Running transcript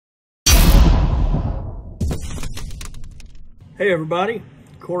Hey everybody,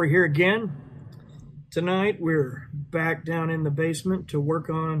 Corey here again. Tonight we're back down in the basement to work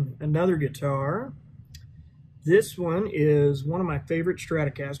on another guitar. This one is one of my favorite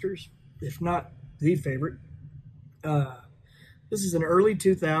Stratocasters, if not the favorite. This is an early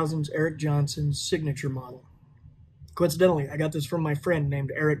 2000s Eric Johnson signature model. Coincidentally, I got this from my friend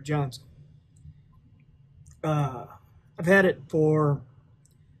named Eric Johnson. I've had it for,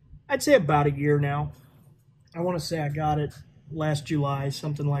 I'd say, about a year now. I want to say I got it last July,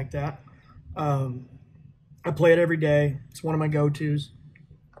 something like that. I play it every day. It's one of my go-tos.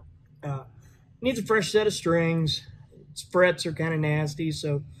 Needs a fresh set of strings. Its frets are kind of nasty,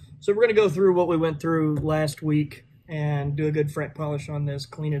 so we're going to go through what we went through last week and do a good fret polish on this,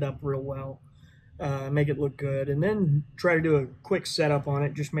 clean it up real well, make it look good, and then try to do a quick setup on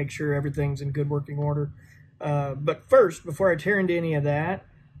it, just make sure everything's in good working order. But first, before I tear into any of that,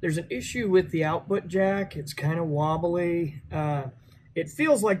 there's an issue with the output jack. It's kind of wobbly. It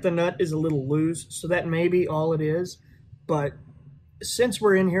feels like the nut is a little loose, so that may be all it is. But since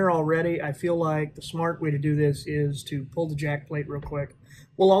we're in here already, I feel like the smart way to do this is to pull the jack plate real quick.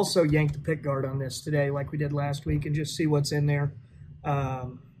 We'll also yank the pick guard on this today like we did last week and just see what's in there. I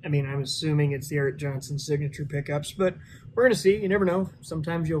mean, I'm assuming it's the Eric Johnson signature pickups, but we're going to see. You never know.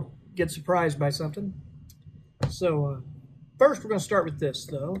 Sometimes you'll get surprised by something. So, first, we're going to start with this,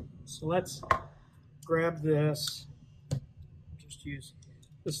 though. So let's grab this. Just use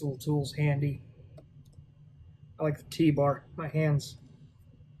this little tool's handy. I like the T-bar. My hands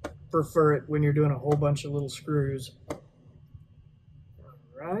prefer it when you're doing a whole bunch of little screws. All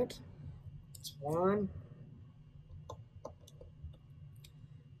right. That's one.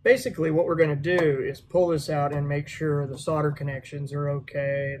 Basically, what we're going to do is pull this out and make sure the solder connections are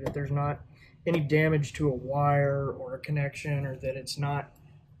okay, that there's not any damage to a wire or a connection, or that it's not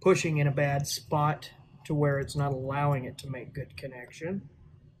pushing in a bad spot to where it's not allowing it to make good connection.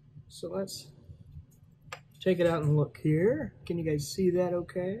 So let's take it out and look here. Can you guys see that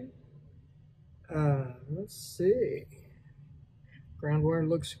okay? Let's see. Ground wire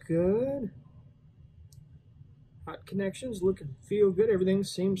looks good. Hot connections look and feel good. Everything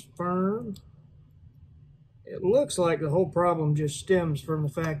seems firm. It looks like the whole problem just stems from the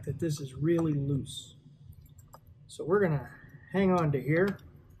fact that this is really loose. So we're going to hang on to here.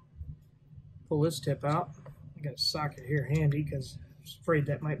 Pull this tip out. I got a socket here handy because I was afraid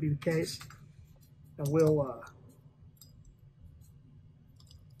that might be the case. And we'll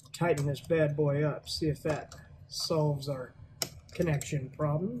tighten this bad boy up, see if that solves our connection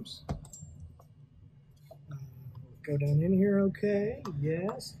problems. Go down in here okay,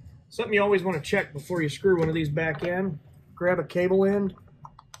 yes. Something you always want to check before you screw one of these back in. Grab a cable end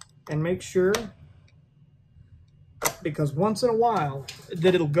and make sure, because once in a while,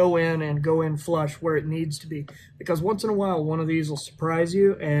 that it'll go in and go in flush where it needs to be. Because once in a while, one of these will surprise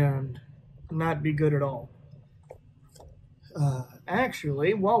you and not be good at all.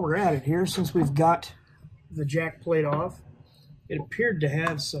 Actually, while we're at it here, since we've got the jack plate off, it appeared to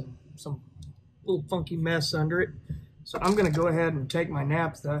have some little funky mess under it. So I'm going to go ahead and take my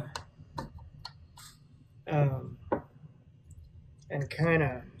naphtha and kind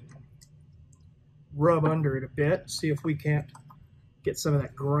of rub under it a bit, see if we can't get some of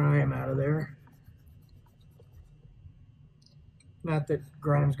that grime out of there. Not that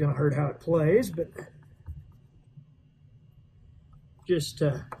grime's going to hurt how it plays, but just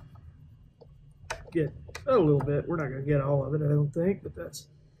to get a little bit. We're not going to get all of it, I don't think, but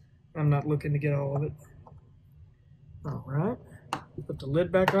I'm not looking to get all of it. All right, put the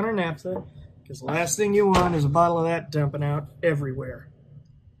lid back on our naphtha, because the last thing you want is a bottle of that dumping out everywhere.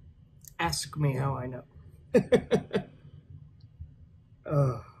 Ask me how I know.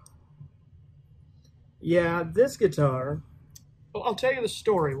 Yeah, this guitar, well, I'll tell you the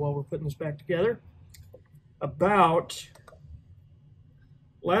story while we're putting this back together. About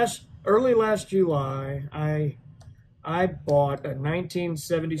early last July, I bought a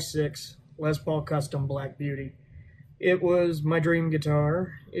 1976 Les Paul Custom Black Beauty. It was my dream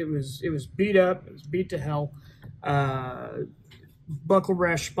guitar. It was beat up. It was beat to hell. Buckle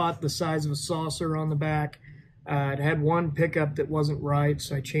brass spot the size of a saucer on the back. It had one pickup that wasn't right,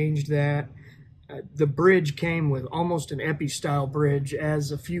 so I changed that. The bridge came with almost an Epi-style bridge,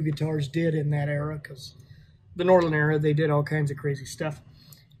 as a few guitars did in that era, because the Northern era, they did all kinds of crazy stuff.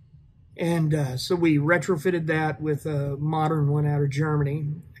 And so we retrofitted that with a modern one out of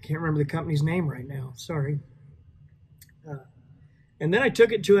Germany. I can't remember the company's name right now. Sorry. And then I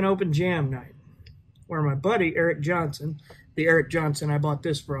took it to an open jam night where my buddy Eric Johnson, the Eric Johnson I bought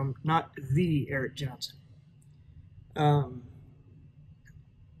this from, not the Eric Johnson,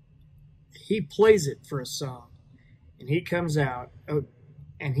 he plays it for a song. And he comes out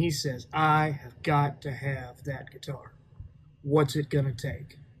and he says, I have got to have that guitar. What's it going to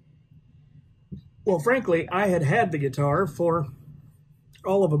take? Well, frankly, I had had the guitar for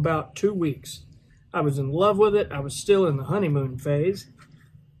all of about 2 weeks. I was in love with it. I was still in the honeymoon phase.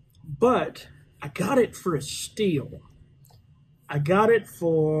 But I got it for a steal. I got it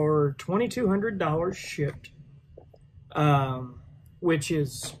for $2,200 shipped, which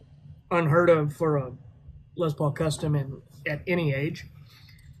is unheard of for a Les Paul Custom at any age.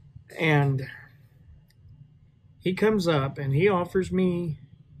 And he comes up and he offers me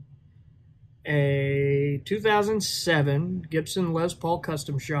a 2007 Gibson Les Paul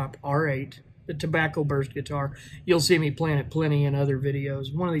Custom Shop R8, the tobacco burst guitar. You'll see me playing it plenty in other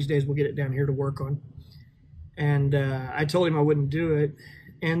videos. One of these days we'll get it down here to work on. And I told him I wouldn't do it.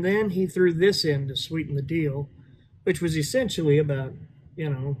 And then he threw this in to sweeten the deal, which was essentially about, you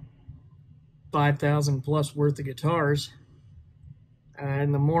know, 5,000 plus worth of guitars.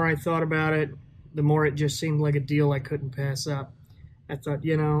 And the more I thought about it, the more it just seemed like a deal I couldn't pass up. I thought,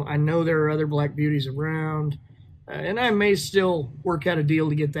 you know, I know there are other Black Beauties around, and I may still work out a deal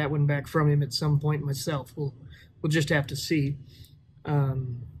to get that one back from him at some point myself. We'll just have to see.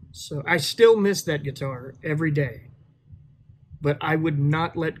 So I still miss that guitar every day, but I would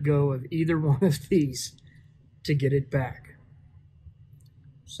not let go of either one of these to get it back.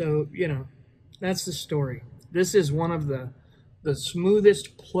 So, you know, that's the story. This is one of the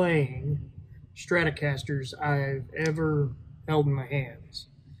smoothest playing Stratocasters I've ever held in my hands.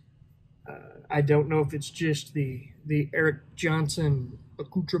 I don't know if it's just the Eric Johnson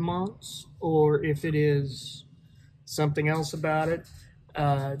accoutrements or if it is something else about it.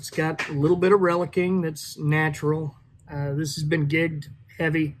 It's got a little bit of relicking that's natural. This has been gigged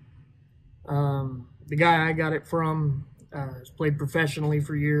heavy. The guy I got it from has played professionally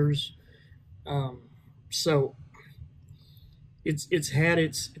for years. So it's had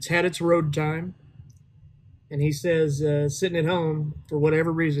its road time. And he says, sitting at home, for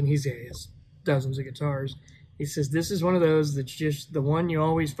whatever reason, he has dozens of guitars. He says, this is one of those that's just the one you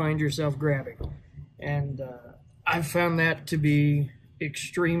always find yourself grabbing. And I've found that to be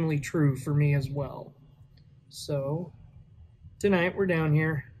extremely true for me as well. So tonight we're down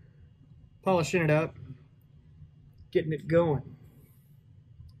here polishing it up, getting it going.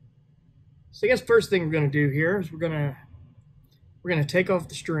 So I guess first thing we're going to do here is we're going to take off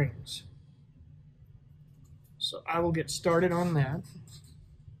the strings. So I will get started on that.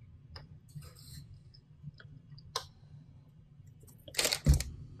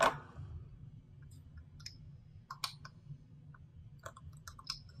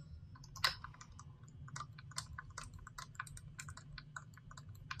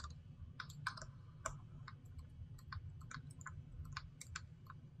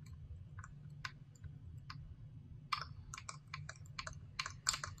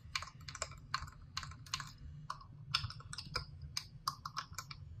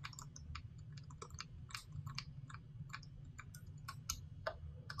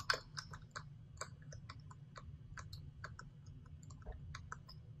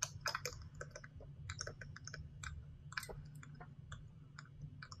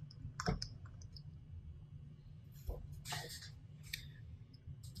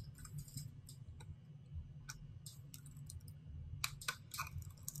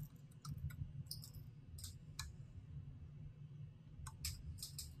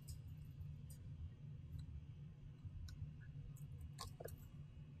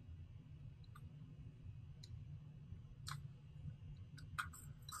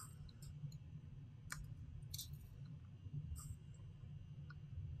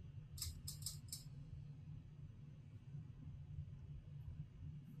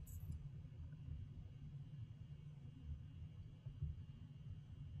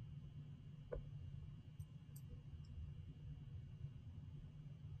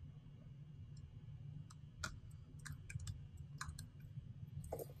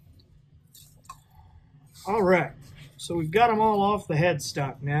 All right, so we've got them all off the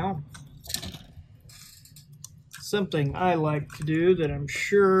headstock now. Something I like to do that I'm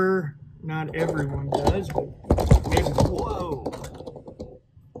sure not everyone does, but maybe, whoa.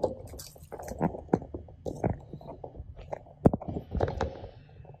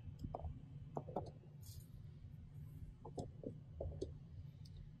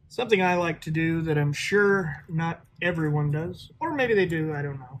 Something I like to do that I'm sure not everyone does, or maybe they do, I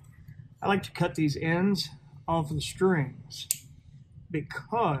don't know. I like to cut these ends off of the strings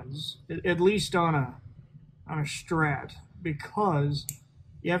because, at least on a Strat, because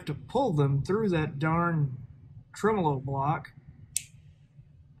you have to pull them through that darn tremolo block,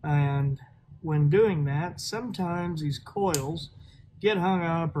 and when doing that, sometimes these coils get hung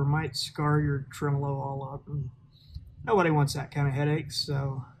up or might scar your tremolo all up, and nobody wants that kind of headache,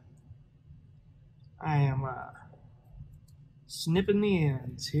 so I am snipping the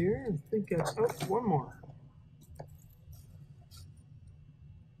ends here. I think that's, oh, one more.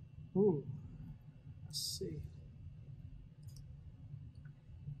 Ooh, let's see.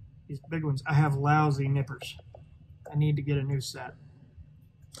 These big ones, I have lousy nippers. I need to get a new set.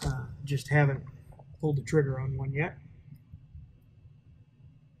 Just haven't pulled the trigger on one yet.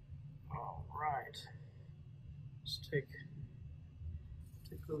 All right. Let's take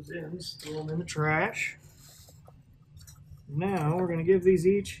those ends, throw them in the trash. Now we're going to give these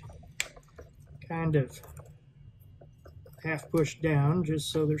each kind of half push down just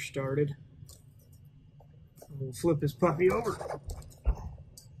so they're started. We'll flip this puppy over.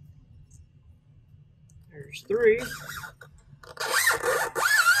 There's 3.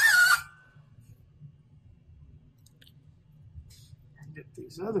 Get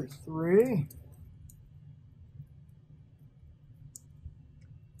these other 3.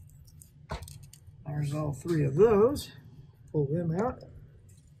 There's all 3 of those. Pull them out.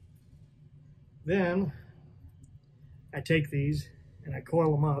 Then I take these and I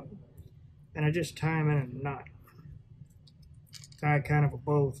coil them up and I just tie them in a knot. Tie kind of a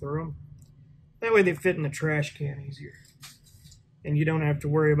bow through them. That way they fit in the trash can easier. And you don't have to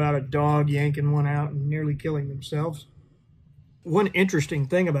worry about a dog yanking one out and nearly killing themselves. One interesting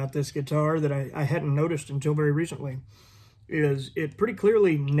thing about this guitar that I hadn't noticed until very recently is it pretty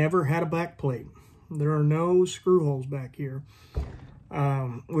clearly never had a back plate. There are no screw holes back here,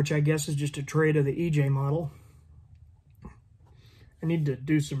 which I guess is just a trait of the EJ model. I need to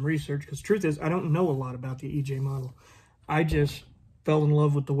do some research because truth is I don't know a lot about the EJ model. I just fell in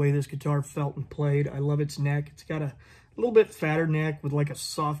love with the way this guitar felt and played. I love its neck. It's got a little bit fatter neck with like a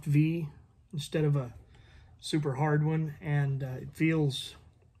soft V instead of a super hard one, and it feels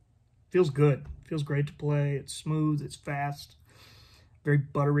good. It feels great to play. It's smooth. It's fast. Very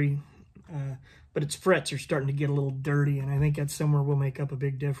buttery. But its frets are starting to get a little dirty, and I think that's somewhere will make up a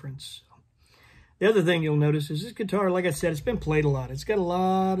big difference. The other thing you'll notice is this guitar, like I said, it's been played a lot. It's got a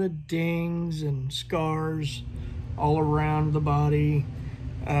lot of dings and scars all around the body.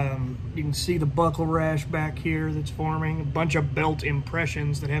 You can see the buckle rash back here that's forming, a bunch of belt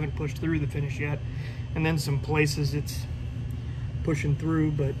impressions that haven't pushed through the finish yet, and then some places it's pushing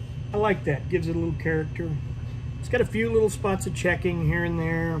through, but I like that. Gives it a little character. It's got a few little spots of checking here and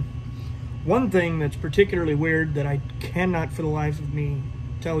there. One thing that's particularly weird that I cannot for the life of me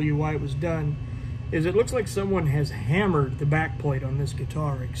tell you why it was done is it looks like someone has hammered the back plate on this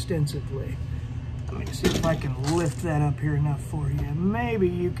guitar extensively. Let me see if I can lift that up here enough for you. Maybe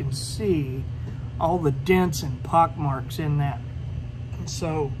you can see all the dents and pock marks in that.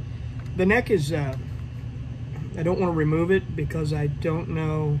 So the neck is, I don't want to remove it because I don't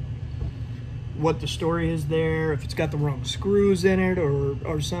know what the story is there, if it's got the wrong screws in it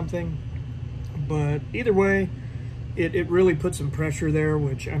or something. But either way, it really put some pressure there,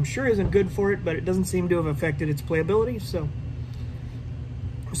 which I'm sure isn't good for it, but it doesn't seem to have affected its playability, so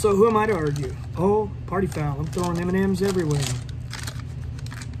who am I to argue? Oh, party foul. I'm throwing M&Ms everywhere.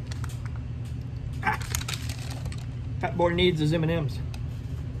 Ah. That boy needs his M&Ms.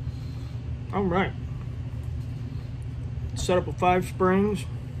 All right. Set up with 5 springs.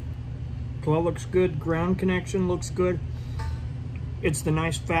 Coil looks good. Ground connection looks good. It's the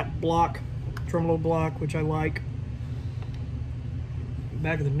nice fat block, tremolo block, which I like.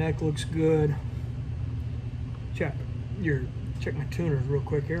 Back of the neck looks good. Check my tuners real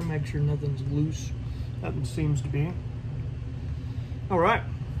quick here. Make sure nothing's loose. Nothing seems to be. All right.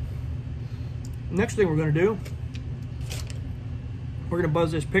 Next thing we're going to do, we're going to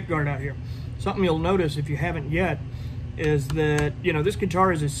buzz this pickguard out here. Something you'll notice if you haven't yet is that, you know, this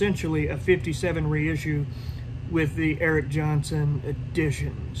guitar is essentially a 57 reissue with the Eric Johnson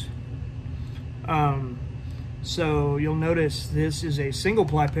editions. So you'll notice this is a single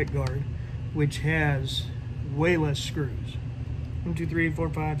ply pickguard, which has way less screws. 1, 2, 3, 4,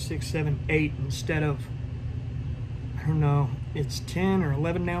 5, 6, 7, 8 instead of, I don't know, it's 10 or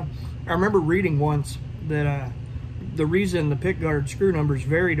 11 now. I remember reading once that the reason the pickguard screw numbers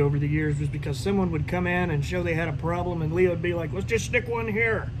varied over the years was because someone would come in and show they had a problem, and Leo would be like, let's just stick one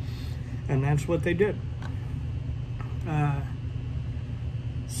here. And that's what they did.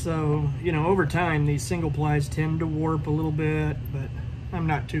 So, you know, over time, these single plies tend to warp a little bit, but I'm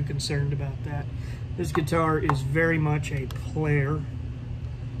not too concerned about that. This guitar is very much a player.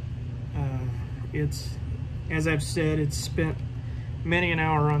 It's, as I've said, it's spent many an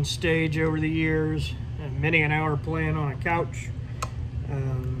hour on stage over the years, and many an hour playing on a couch.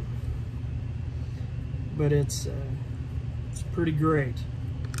 but it's pretty great.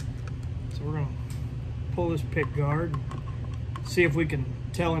 So we're gonna pull this pick guard, see if we can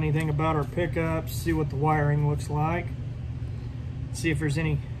tell anything about our pickups, see what the wiring looks like, see if there's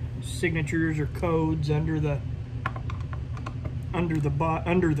any signatures or codes under the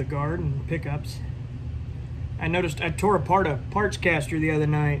guard and pickups. I noticed I tore apart a parts caster the other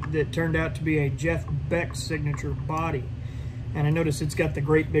night that turned out to be a Jeff Beck signature body, and I noticed it's got the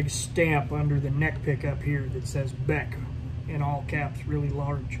great big stamp under the neck pickup here that says Beck in all caps, really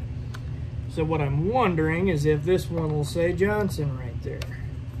large. So what I'm wondering is if this one will say Johnson right there.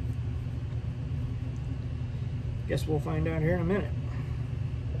 Guess we'll find out here in a minute.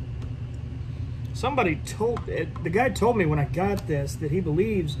 The guy told me when I got this that he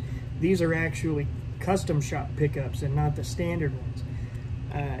believes these are actually custom shop pickups and not the standard ones.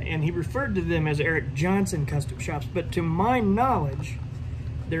 And he referred to them as Eric Johnson custom shops, but to my knowledge,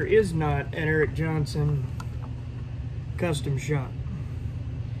 there is not an Eric Johnson custom shop.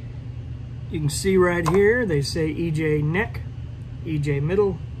 You can see right here, they say EJ neck, EJ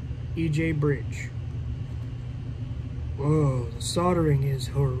middle, EJ bridge. Whoa, the soldering is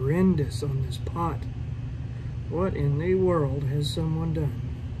horrendous on this pot. What in the world has someone done?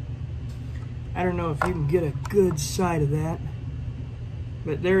 I don't know if you can get a good sight of that,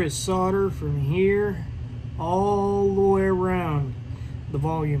 but there is solder from here all the way around the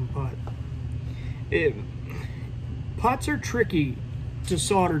volume pot. Pots are tricky to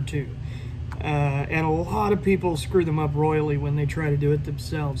solder to, and a lot of people screw them up royally when they try to do it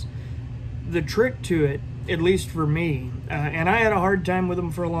themselves. The trick to it, at least for me, and I had a hard time with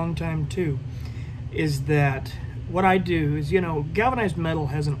them for a long time too, is that what I do is, you know, galvanized metal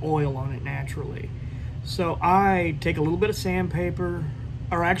has an oil on it naturally. So I take a little bit of sandpaper,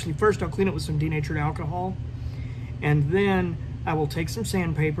 or actually first I'll clean it with some denatured alcohol, and then I will take some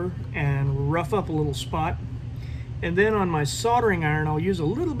sandpaper and rough up a little spot, and then on my soldering iron I'll use a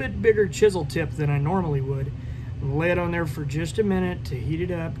little bit bigger chisel tip than I normally would, and lay it on there for just a minute to heat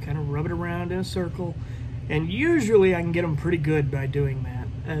it up, kind of rub it around in a circle, and usually I can get them pretty good by doing that.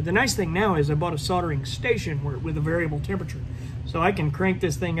 The nice thing now is I bought a soldering station with a variable temperature, so I can crank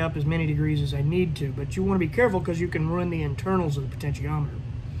this thing up as many degrees as I need to, but you want to be careful because you can ruin the internals of the potentiometer.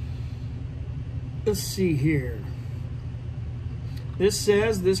 Let's see here. This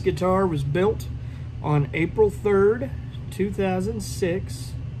says this guitar was built on April 3rd,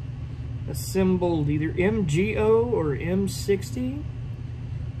 2006, assembled either MGO or M60,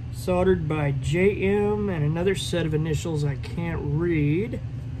 soldered by JM and another set of initials I can't read.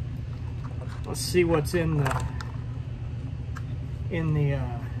 Let's see what's in the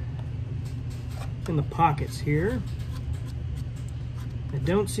pockets here. I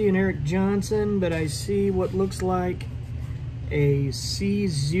don't see an Eric Johnson, but I see what looks like a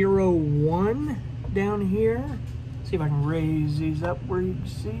C01 down here. Let's see if I can raise these up where you can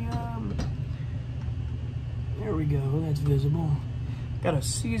see them. There we go, that's visible. Got a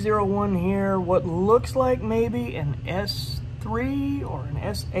C01 here, what looks like maybe an S3 or an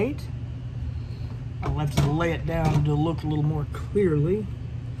S8. I'll have to lay it down to look a little more clearly.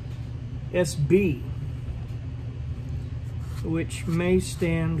 SB, which may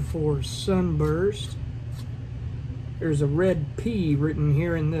stand for sunburst. There's a red P written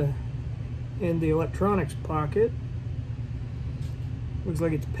here in the electronics pocket. Looks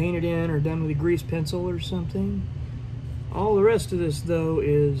like it's painted in or done with a grease pencil or something. All the rest of this, though,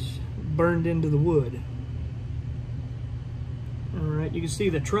 is burned into the wood. All right, you can see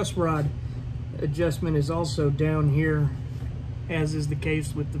the truss rod adjustment is also down here, as is the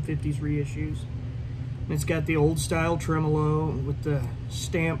case with the 50s reissues. And it's got the old style tremolo with the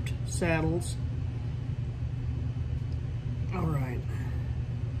stamped saddles. All right,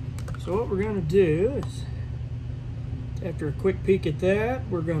 so what we're gonna do is, after a quick peek at that,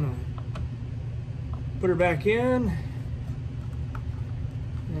 we're gonna put her back in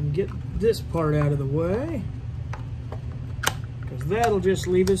and get this part out of the way, because that'll just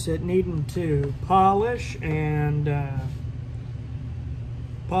leave us at needing to polish,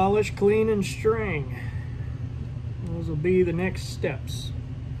 clean, and string. Those will be the next steps.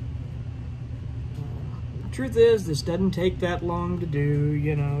 The truth is, this doesn't take that long to do.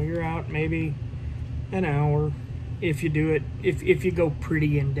 You know, you're out maybe an hour if you do it, if you go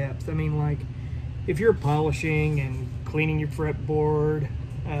pretty in depth. I mean, like, if you're polishing and cleaning your fretboard,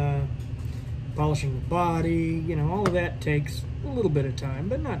 polishing the body, you know, all of that takes a little bit of time,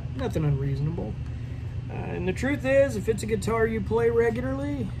 but nothing unreasonable. And the truth is, if it's a guitar you play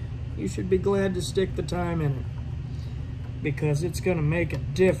regularly, you should be glad to stick the time in it, because it's going to make a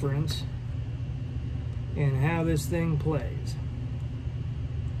difference in how this thing plays.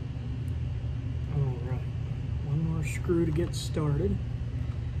 All right. more screw to get started.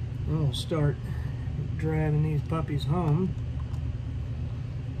 And we'll start driving these puppies home.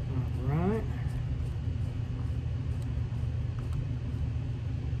 All right.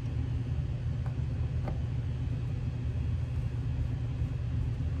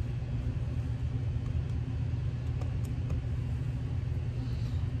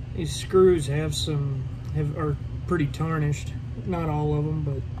 These screws are pretty tarnished. Not all of them,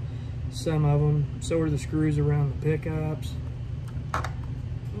 but some of them. So are the screws around the pickups.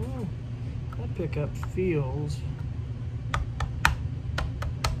 Oh, that pickup feels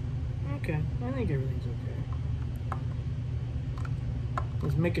okay. I think everything's okay. I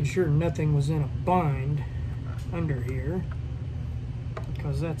was making sure nothing was in a bind under here,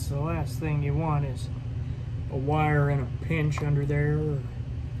 because that's the last thing you want, is a wire in a pinch under there or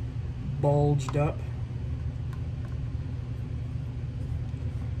bulged up.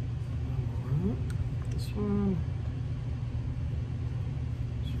 This one.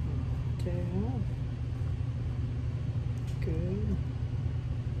 Tail. Good.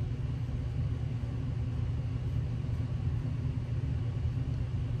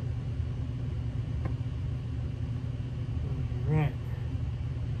 All right.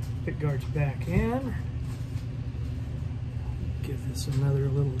 Pick guard's back in. Give this another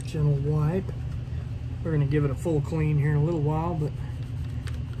little gentle wipe. We're going to give it a full clean here in a little while, but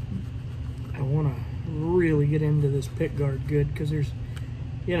I want to really get into this pick guard good, because there's,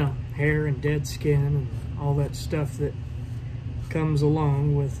 you know, hair and dead skin and all that stuff that comes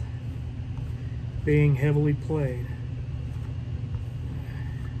along with being heavily played.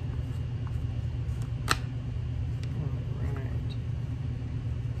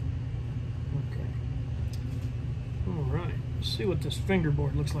 See what this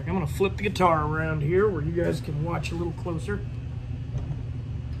fingerboard looks like. I'm going to flip the guitar around here where you guys can watch a little closer.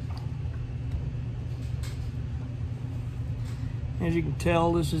 As you can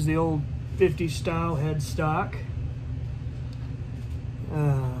tell, this is the old 50s style headstock.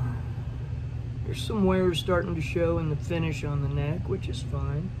 There's some wear starting to show in the finish on the neck, which is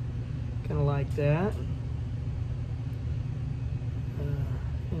fine. Kind of like that.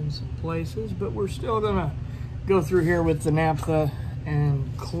 In some places, but we're still going to go through here with the naphtha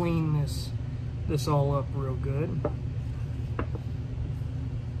and clean this all up real good.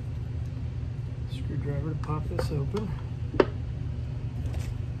 Screwdriver to pop this open,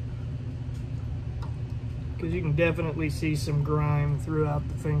 because you can definitely see some grime throughout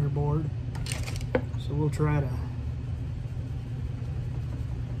the fingerboard. So we'll try to,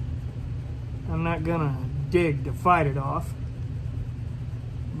 I'm not gonna dig to fight it off,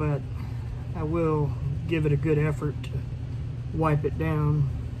 but I will give it a good effort to wipe it down.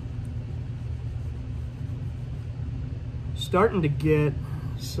 Starting to get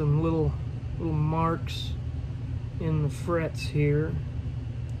some little marks in the frets here,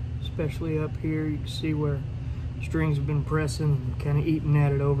 especially up here. You can see where strings have been pressing and kind of eating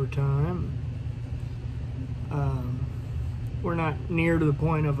at it over time. We're not near to the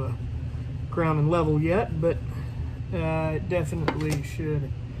point of a crown and level yet, but it definitely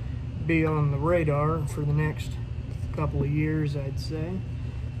should be on the radar for the next couple of years, I'd say.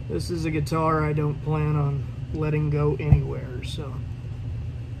 This is a guitar I don't plan on letting go anywhere, so.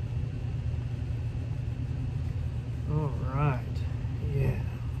 All right, yeah.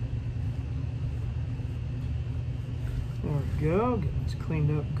 There we go, get this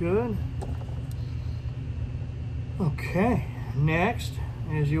cleaned up good. Okay, next,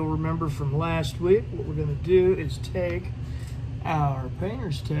 as you'll remember from last week, what we're gonna do is take our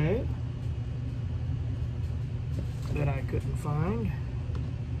painter's tape that I couldn't find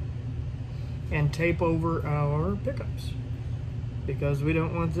and tape over our pickups, because we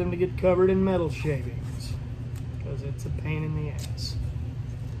don't want them to get covered in metal shavings, because it's a pain in the ass.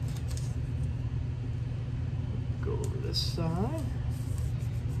 Go over this side.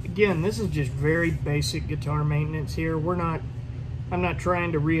 Again, this is just very basic guitar maintenance here. I'm not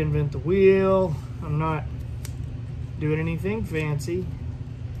trying to reinvent the wheel. I'm not doing anything fancy.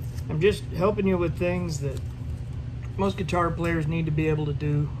 I'm just helping you with things that most guitar players need to be able to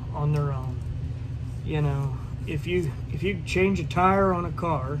do on their own. You know, if you change a tire on a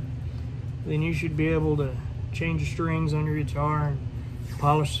car, then you should be able to change the strings on your guitar and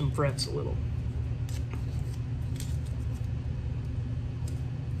polish some frets a little.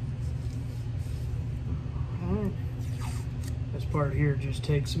 All right. This part here just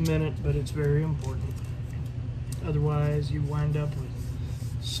takes a minute, but it's very important. Otherwise, you wind up with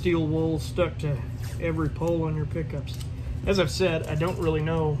steel wool stuck to every pole on your pickups. As I've said, I don't really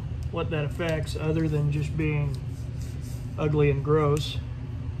know what that affects other than just being ugly and gross.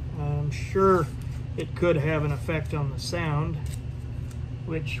 I'm sure it could have an effect on the sound,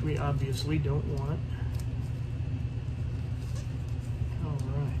 which we obviously don't want. All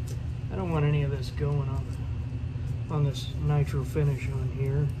right, I don't want any of this going on this nitro finish on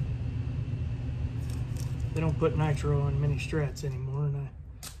here. They don't put nitro on many Strats anymore, and I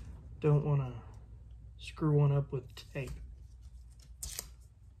don't want to screw one up with tape.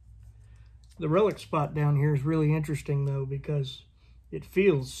 The relic spot down here is really interesting though, because it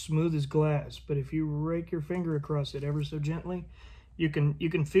feels smooth as glass, but if you rake your finger across it ever so gently, you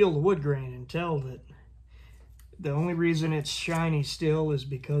can feel the wood grain and tell that the only reason it's shiny still is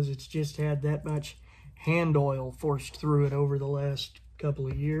because it's just had that much hand oil forced through it over the last couple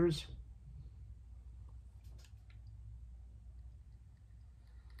of years.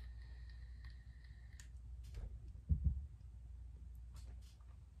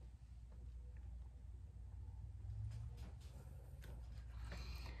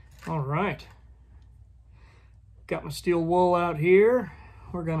 All right, got my steel wool out here.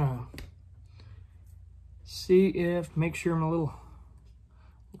 We're gonna see if, make sure my little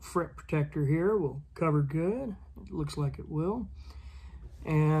fret protector here will cover good. It looks like it will.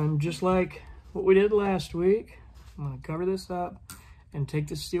 And just like what we did last week, I'm gonna cover this up and take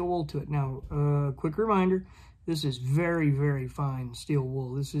the steel wool to it. Now, quick reminder, this is very, very fine steel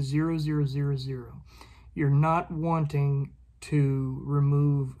wool. This is 0000. You're not wanting to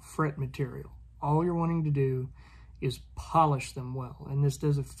remove fret material. All you're wanting to do is polish them well, and this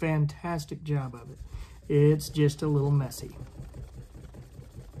does a fantastic job of it. It's just a little messy.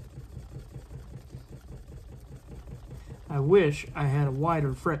 I wish I had a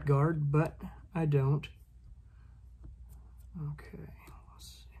wider fret guard, but I don't. Okay, let's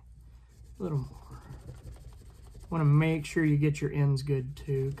see. A little more. Want to make sure you get your ends good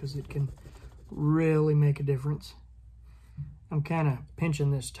too, because it can really make a difference. I'm kind of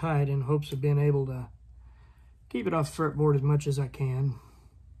pinching this tight in hopes of being able to keep it off the fretboard as much as I can.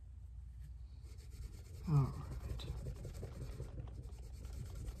 All right.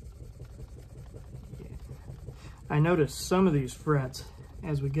 Yeah. I noticed some of these frets,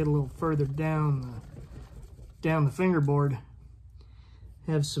 as we get a little further down the fingerboard,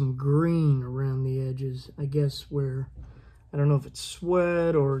 have some green around the edges. I guess where, I don't know if it's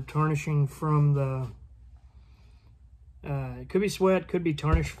sweat or tarnishing from the, it could be sweat, could be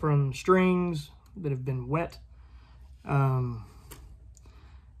tarnish from strings that have been wet.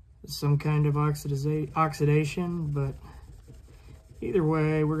 Some kind of oxidation, but either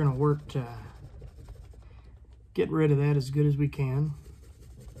way, we're going to work to get rid of that as good as we can.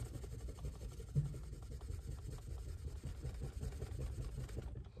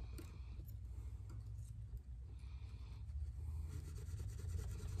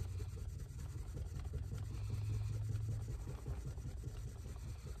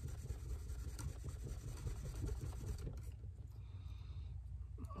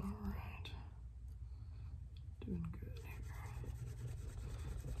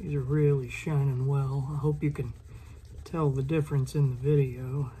 These are really shining well. I hope you can tell the difference in the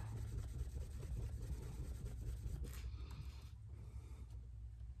video.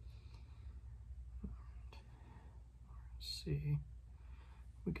 Let's see.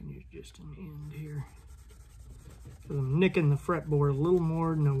 We can use just an end here, because I'm nicking the fretboard a little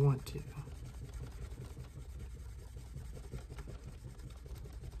more than I want to.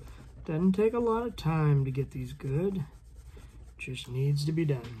 Doesn't take a lot of time to get these good. Just needs to be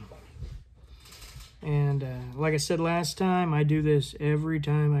done. And like I said last time, I do this every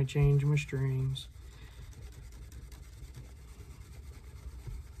time I change my strings.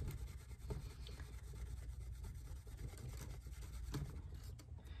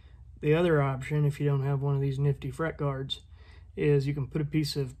 The other option, if you don't have one of these nifty fret guards, is you can put a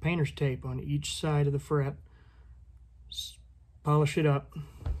piece of painter's tape on each side of the fret, polish it up,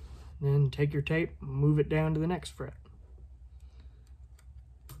 then take your tape and move it down to the next fret.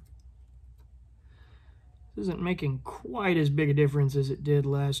 This isn't making quite as big a difference as it did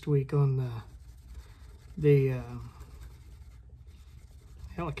last week on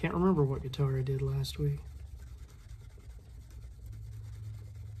hell, I can't remember what guitar I did last week.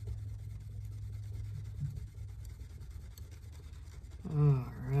 All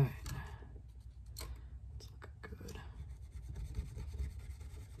right. It's looking good.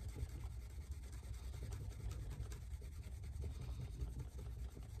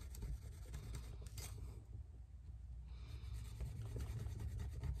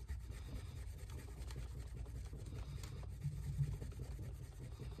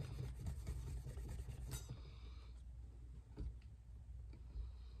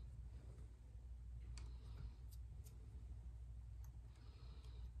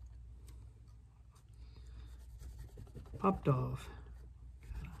 popped off.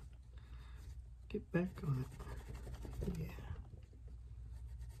 Get back on it. Yeah.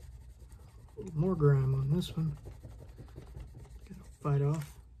 A little more grime on this one. Gotta fight off.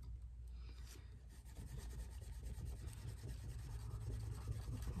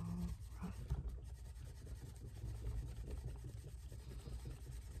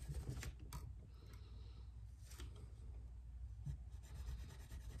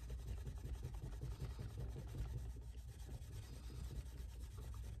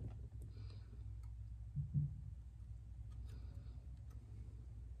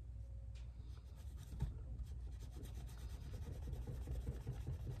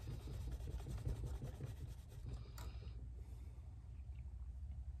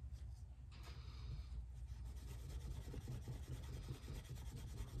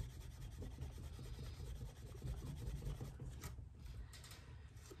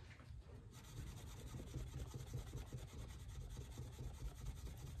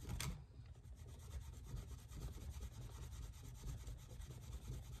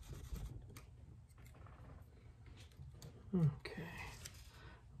 Okay,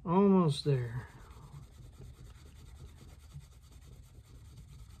 almost there.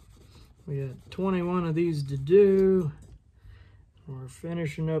 We got 21 of these to do. We're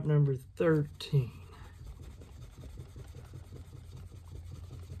finishing up number 13.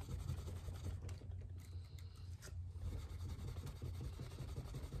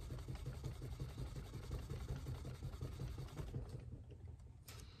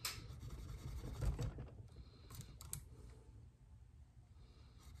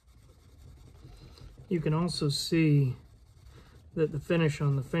 You can also see that the finish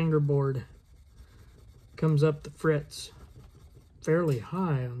on the fingerboard comes up the frets fairly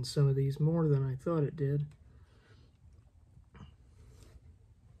high on some of these, more than I thought it did.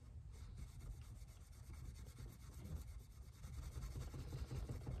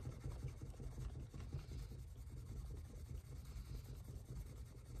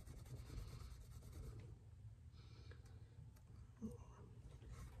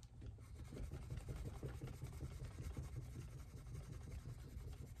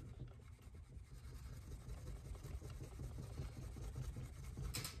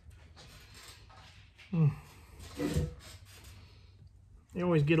 They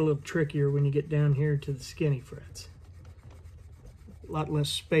always get a little trickier when you get down here to the skinny frets. A lot less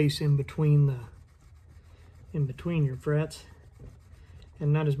space in between your frets,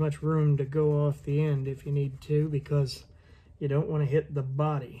 and not as much room to go off the end if you need to, because you don't want to hit the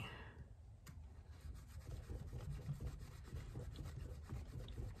body.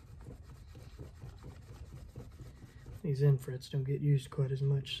 These end frets don't get used quite as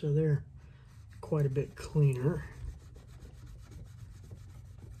much, so they're quite a bit cleaner.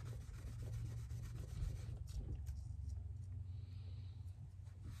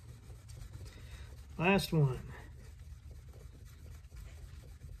 Last one.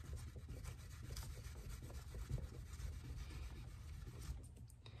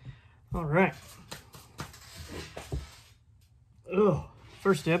 All right. Oh,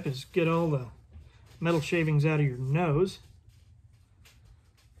 first step is get all the metal shavings out of your nose.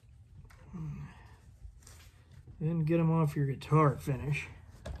 Then get them off your guitar finish.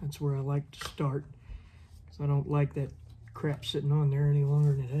 That's where I like to start, because I don't like that crap sitting on there any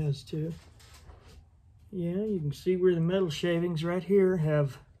longer than it has to. Yeah, you can see where the metal shavings right here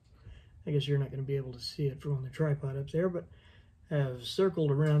have, I guess you're not going to be able to see it from the tripod up there, but have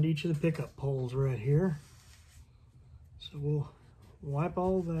circled around each of the pickup poles right here. So we'll wipe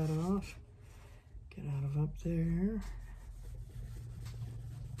all that off. Get out of up there.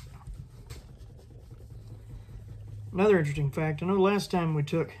 Another interesting fact, I know last time we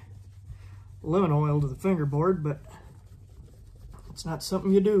took lemon oil to the fingerboard, but it's not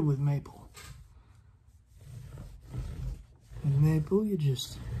something you do with maple. With maple, you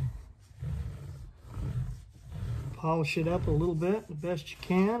just polish it up a little bit, the best you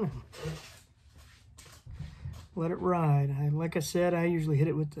can, and let it ride. Like I said, I usually hit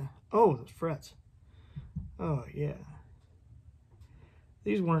it with the, oh, those frets. Oh, yeah.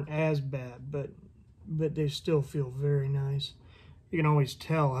 These weren't as bad, but they still feel very nice. You can always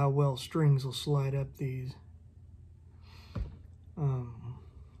tell how well strings will slide up these. All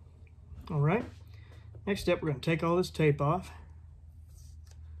right. Next step, we're going to take all this tape off.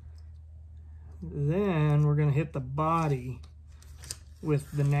 Then we're going to hit the body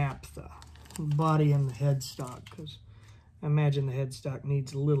with the naphtha. Body and the headstock, because I imagine the headstock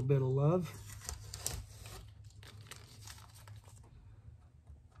needs a little bit of love.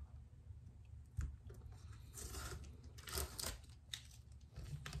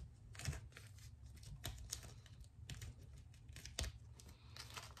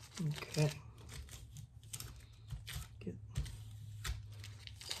 Okay. Get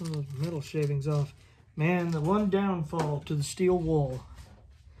some of those metal shavings off. Man, the one downfall to the steel wool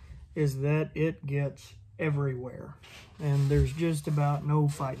is that it gets everywhere. And there's just about no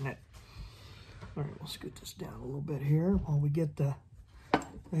fighting it. All right, we'll scoot this down a little bit here while we get the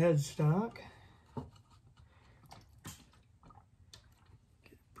headstock. Get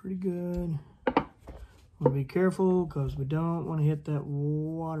it pretty good. We'll be careful because we don't want to hit that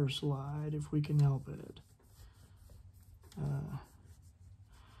water slide if we can help it.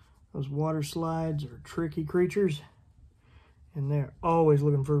 Those water slides are tricky creatures, and they're always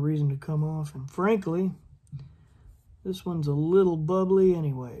looking for a reason to come off. And frankly, this one's a little bubbly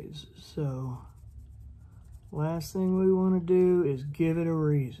anyways, so last thing we want to do is give it a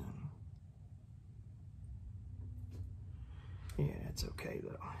reason. Yeah, it's okay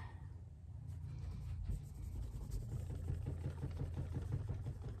though.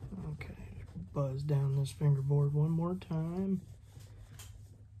 Okay, buzz down this fingerboard one more time,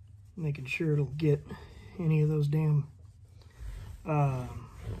 making sure it'll get any of those damn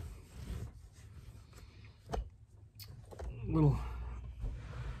little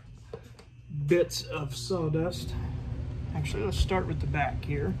bits of sawdust. Actually, let's start with the back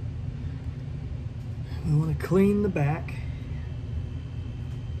here. We want to clean the back.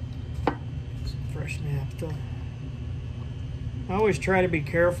 Some fresh naphtha. I always try to be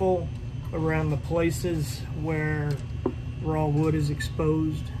careful around the places where raw wood is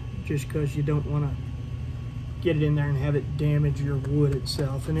exposed, just because you don't want to get it in there and have it damage your wood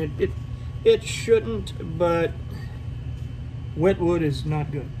itself. And it shouldn't, but wet wood is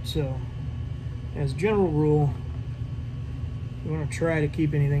not good. So as a general rule, you want to try to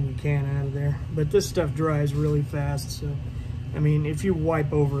keep anything you can out of there. But this stuff dries really fast, so I mean, if you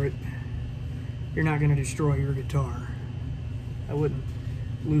wipe over it, you're not going to destroy your guitar. I wouldn't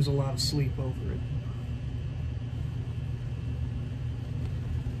lose a lot of sleep over it.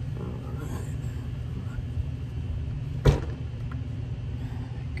 Alright.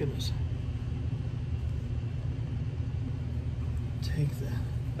 Goodness. Take the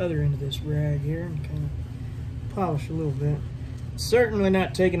other end of this rag here and kind of polish a little bit. Certainly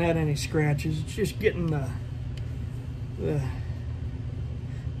not taking out any scratches. It's just getting the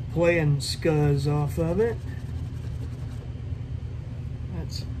playing scuzz off of it.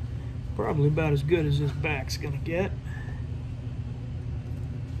 That's probably about as good as this back's gonna get.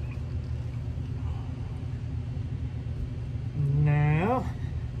 Now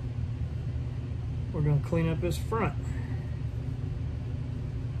we're gonna clean up this front.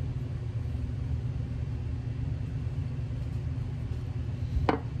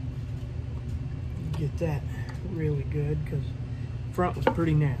 Get that really good because front was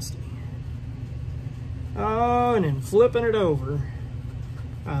pretty nasty. Oh, and then flipping it over,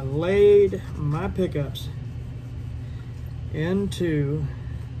 I laid my pickups into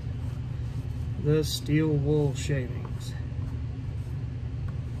the steel wool shavings.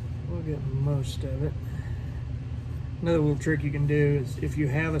 We'll get most of it. Another little trick you can do is if you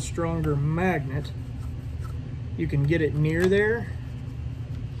have a stronger magnet, you can get it near there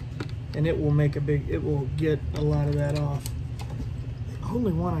and it will make it will get a lot of that off. The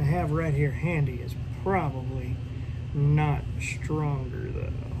only one I have right here handy is probably not stronger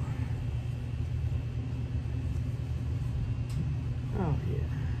though. Oh yeah,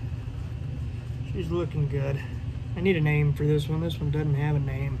 she's looking good. I need a name for this one. This one doesn't have a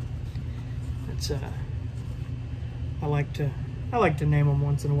name. It's I like to name them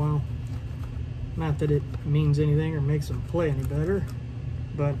once in a while. Not that it means anything or makes them play any better,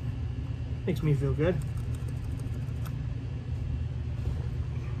 but makes me feel good.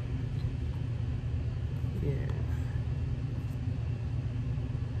 Yeah.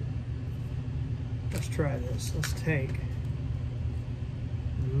 Let's try this. Let's take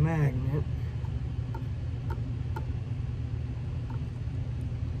the magnet.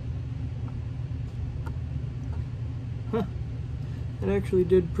 Huh. It actually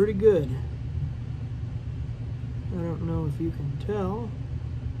did pretty good. I don't know if you can tell.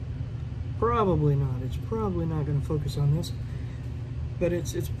 Probably not. It's probably not going to focus on this, but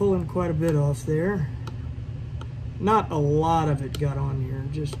it's pulling quite a bit off there. Not a lot of it got on here,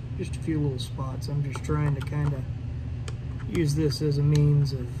 just a few little spots. I'm just trying to kind of use this as a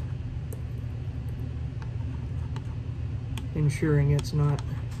means of ensuring it's not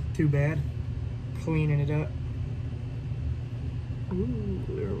too bad. Cleaning it up. Ooh,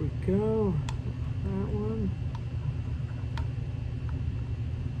 there we go. That one.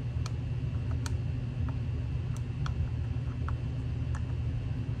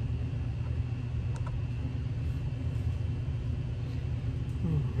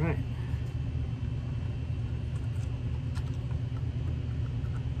 Right.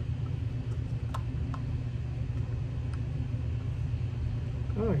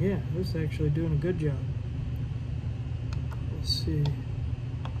 Oh yeah, this is actually doing a good job. Let's see if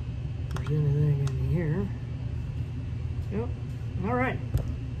there's anything in here. Yep. All right.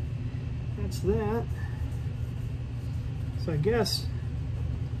 That's that. So I guess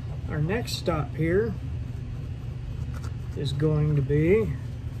our next stop here is going to be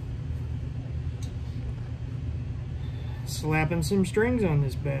slapping some strings on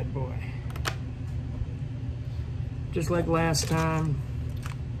this bad boy. Just like last time,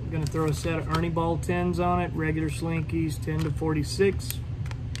 I'm gonna throw a set of Ernie Ball 10s on it, regular Slinkies, 10 to 46.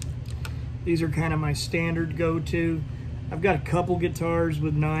 These are kind of my standard go-to. I've got a couple guitars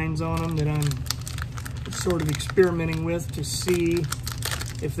with 9s on them that I'm sort of experimenting with to see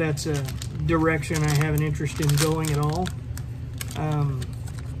if that's a direction I have an interest in going at all.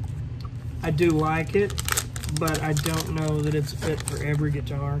 I do like it, but I don't know that it's a fit for every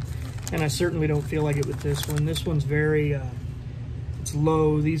guitar. And I certainly don't feel like it with this one. This one's very, it's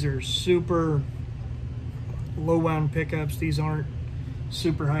low. These are super low wound pickups. These aren't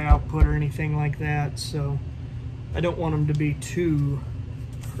super high output or anything like that. So I don't want them to be too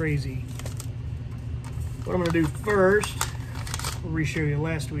crazy. What I'm gonna do first, I'll re-show you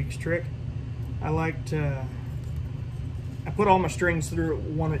last week's trick. I put all my strings through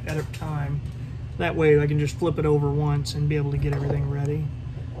one at a time. That way I can just flip it over once and be able to get everything ready.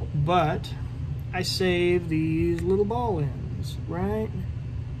 But I save these little ball ends right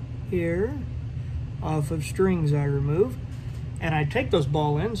here off of strings I removed. And I take those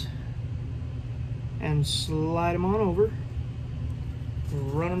ball ends and slide them on over,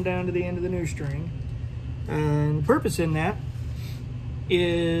 run them down to the end of the new string. And the purpose in that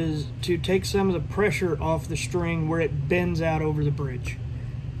is to take some of the pressure off the string where it bends out over the bridge.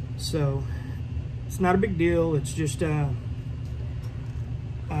 So it's not a big deal. It's just an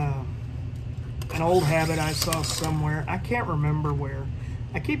old habit I saw somewhere. I can't remember where.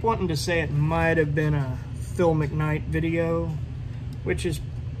 I keep wanting to say it might have been a Phil McKnight video, which is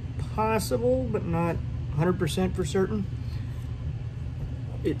possible, but not 100% for certain.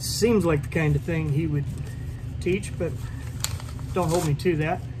 It seems like the kind of thing he would teach, but don't hold me to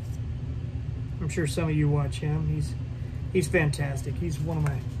that. I'm sure some of you watch him. He's fantastic. He's one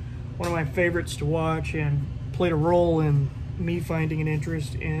of my favorites to watch, and played a role in me finding an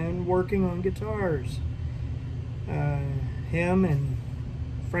interest in working on guitars. Him and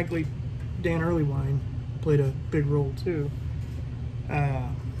frankly Dan Earlywine played a big role too.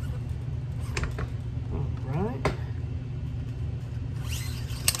 All right.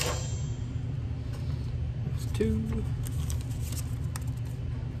 That's 2.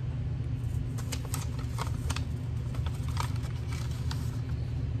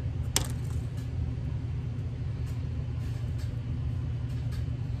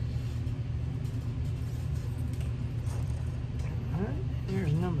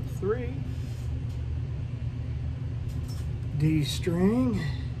 Here's number 3. D string.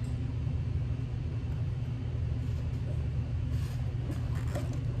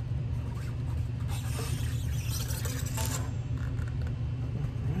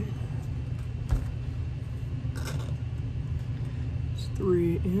 It's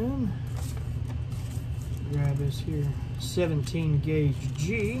 3 in. Grab this here 17 gauge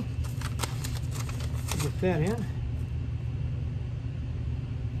G. Get that in.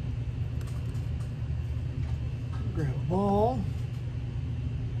 Grab a ball.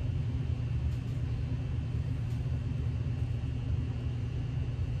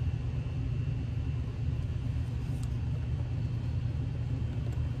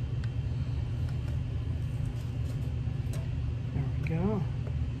 There we go.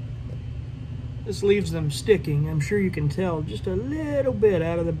 This leaves them sticking. I'm sure you can tell just a little bit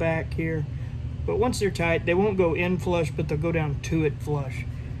out of the back here. But once they're tight, they won't go in flush, but they'll go down to it flush.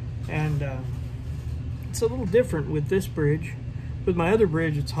 And it's a little different with this bridge. With my other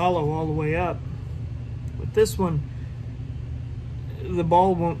bridge, it's hollow all the way up. With this one, the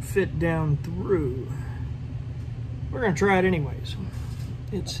ball won't fit down through. We're gonna try it anyways.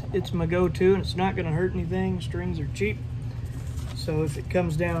 It's my go-to, and it's not gonna hurt anything. Strings are cheap. So if it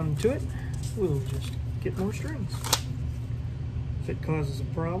comes down to it, we'll just get more strings. If it causes a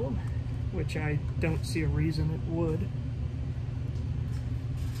problem, which I don't see a reason it would.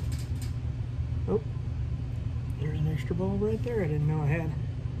 Oh. There's an extra ball right there I didn't know I had.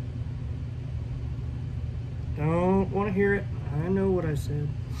 Don't want to hear it. I know what I said.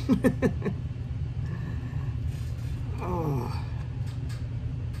 Oh.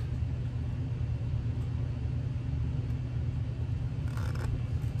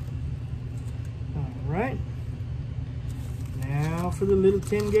 All right. Now for the little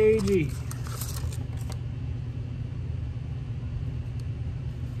 10 gauge E.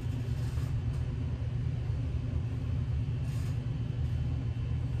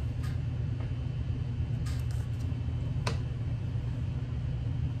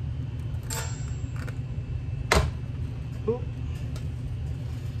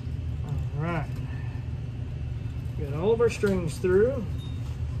 all of our strings through.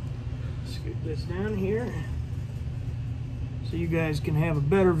 Scoot this down here so you guys can have a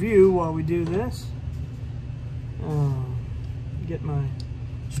better view while we do this. Get my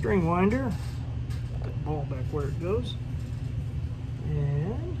string winder, put that ball back where it goes,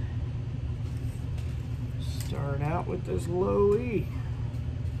 and start out with this low E.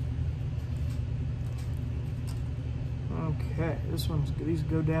 Okay, these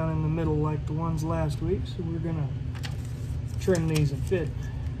go down in the middle like the ones last week, so we're gonna trim these a fit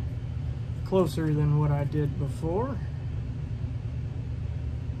closer than what I did before.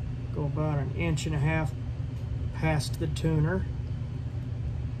 Go about 1.5 inches past the tuner.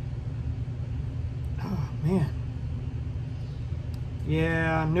 Oh man.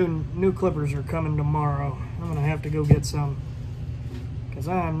 Yeah, new clippers are coming tomorrow. I'm gonna have to go get some, because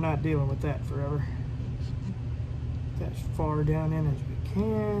I'm not dealing with that forever. As far down in as we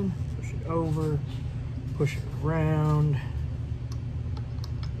can, push it over, push it around,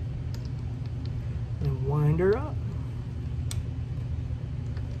 and wind her up.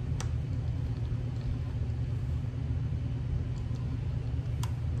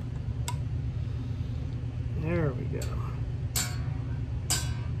 There we go.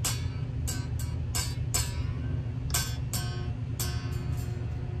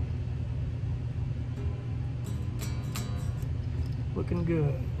 Looking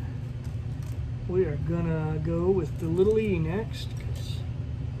good. We are gonna go with the little E next,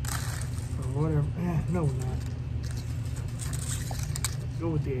 or whatever. No, we're not. Go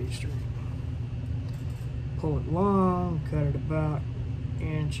with the A string. Pull it long, cut it about 1.5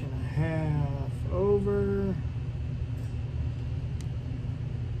 inches over.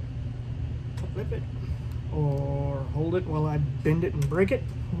 Flip it, or hold it while I bend it and break it,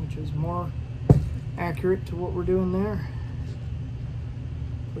 which is more accurate to what we're doing there.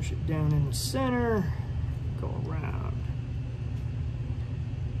 Push it down in the center, go around.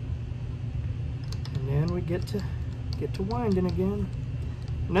 And then we get to winding again.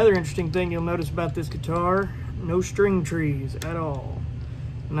 Another interesting thing you'll notice about this guitar, no string trees at all.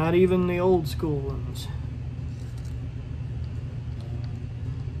 Not even the old school ones.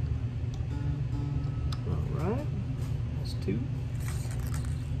 Alright, that's 2.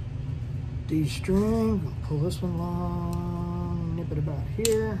 D string, we'll pull this one long, nip it about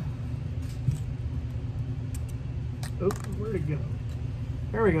here. Oh, where'd it go?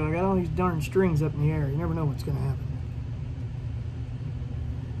 There we go, I got all these darn strings up in the air. You never know what's gonna happen.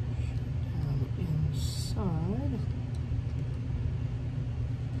 Down inside.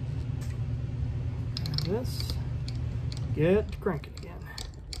 Grab this. Get cranking again.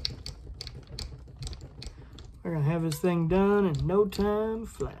 We're gonna have this thing done in no time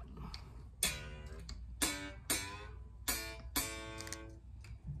flat.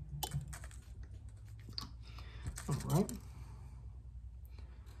 Alright.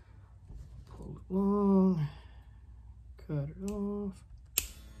 Pull it long, cut it off.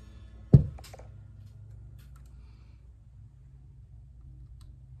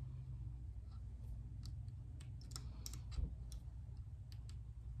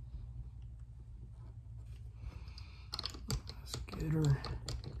 Let's get her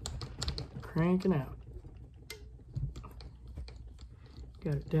cranking out.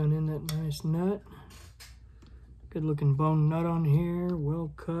 Got it down in that nice nut. Good looking bone nut on here,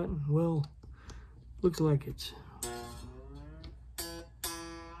 well cut and well, looks like it's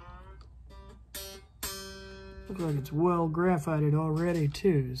well graphited already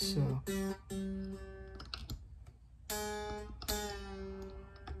too, so.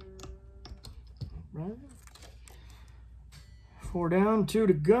 Right. 4 down, 2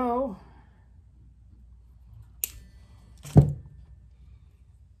 to go.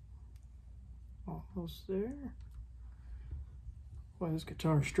 Almost there. Boy, this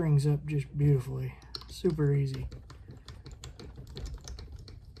guitar strings up just beautifully. Super easy.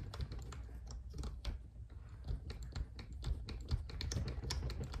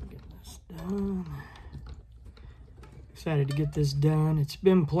 Get this done. Excited to get this done. It's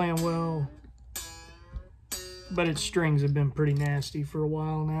been playing well, but its strings have been pretty nasty for a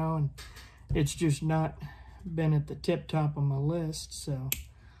while now, and it's just not been at the tip top of my list, so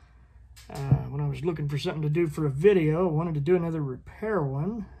when I was looking for something to do for a video, I wanted to do another repair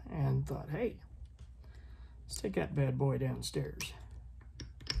one, and thought, hey, let's take that bad boy downstairs.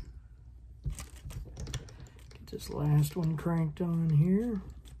 Get this last one cranked on here.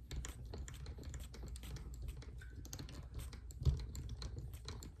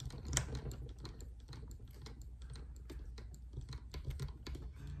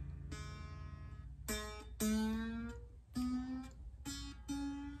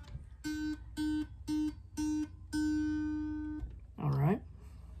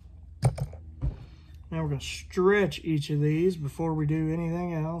 Now we're going to stretch each of these before we do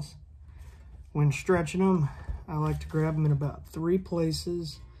anything else. When stretching them, I like to grab them in about 3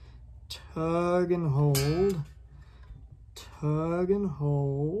 places. Tug and hold. Tug and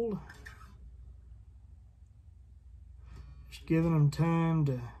hold. Just giving them time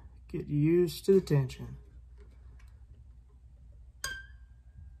to get used to the tension.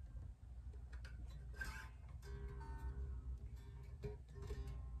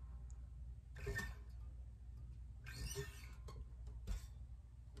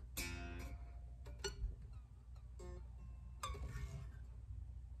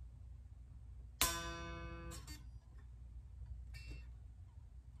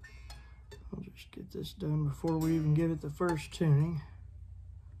 I'll just get this done before we even give it the first tuning.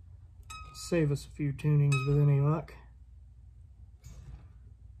 Save us a few tunings with any luck.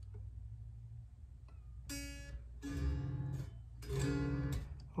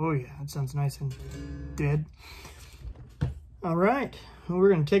 Oh yeah, that sounds nice and dead. All right, well, we're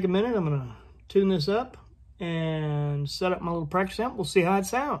gonna take a minute. I'm gonna tune this up and set up my little practice amp. We'll see how it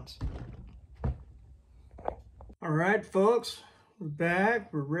sounds. All right, folks, we're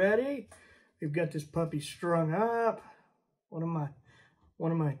back, we're ready. We've got this puppy strung up. One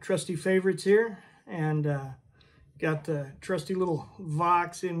of my trusty favorites here, and got the trusty little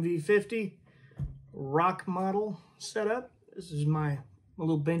Vox MV50 rock model set up. This is my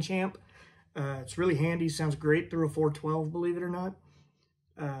little bench amp. It's really handy, sounds great through a 412, believe it or not.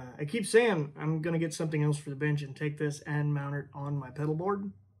 I keep saying I'm gonna get something else for the bench and take this and mount it on my pedal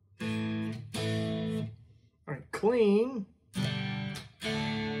board. All right, clean.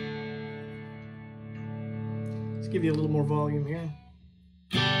 Let's give you a little more volume here.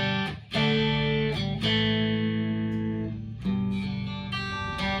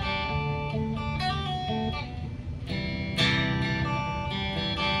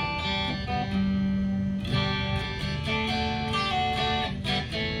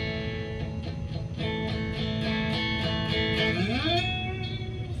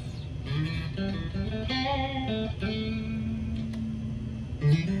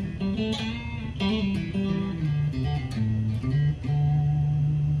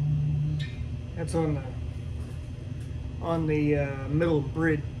 That's on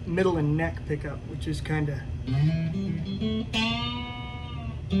the middle and neck pickup, which is kind of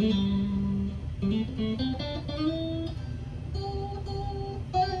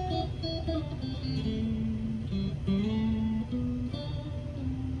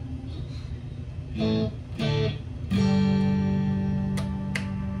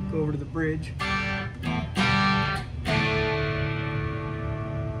go over to the bridge.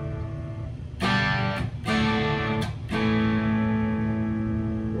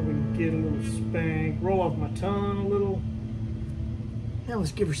 Roll off my tongue a little. Now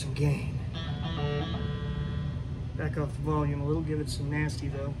let's give her some gain. Back off the volume a little, give it some nasty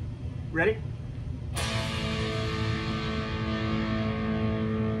though. Ready?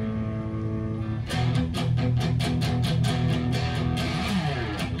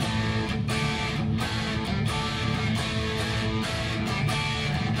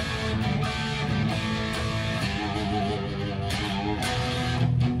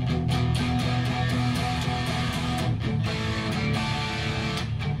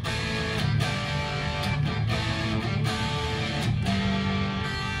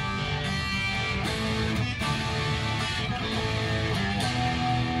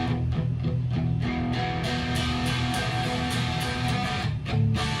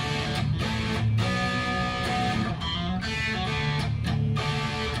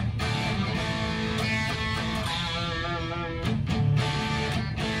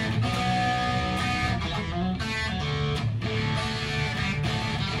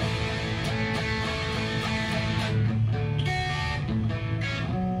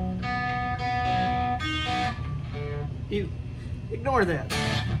 You ignore that.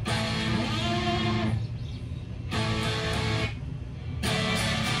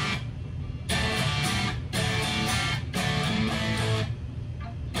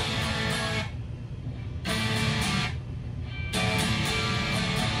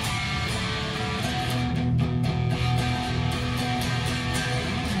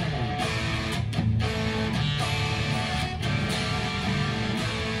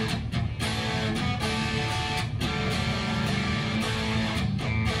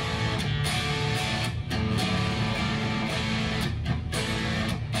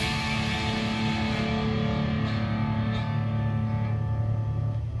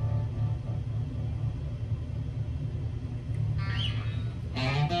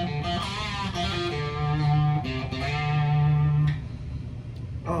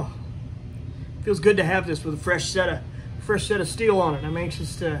 feels good to have this with a fresh set of steel on it. I'm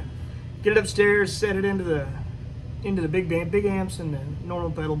anxious to get it upstairs, set it into the big amps and the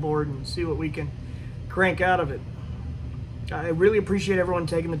normal pedal board, and see what we can crank out of it. I really appreciate everyone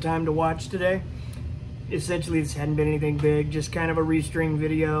taking the time to watch today. Essentially, this hadn't been anything big, just kind of a restring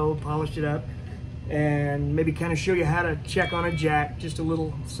video, polished it up, and maybe kind of show you how to check on a jack, just a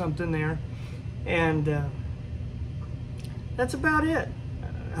little something there. And that's about it.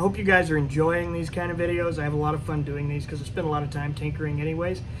 I hope you guys are enjoying these kind of videos. I have a lot of fun doing these because I spend a lot of time tinkering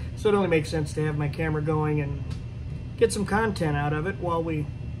anyways, so it only makes sense to have my camera going and get some content out of it while we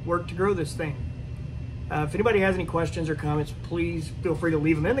work to grow this thing. If anybody has any questions or comments, please feel free to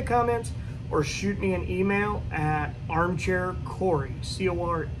leave them in the comments or shoot me an email at armchaircorey,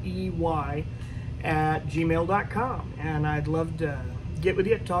 C-O-R-E-Y, @gmail.com. And I'd love to get with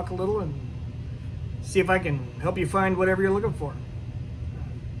you, talk a little, and see if I can help you find whatever you're looking for.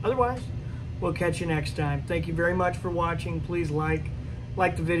 Otherwise, we'll catch you next time. Thank you very much for watching. Please like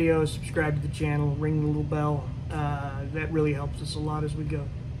the video, subscribe to the channel, ring the little bell. That really helps us a lot as we go.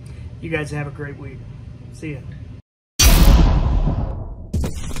 You guys have a great week. See ya.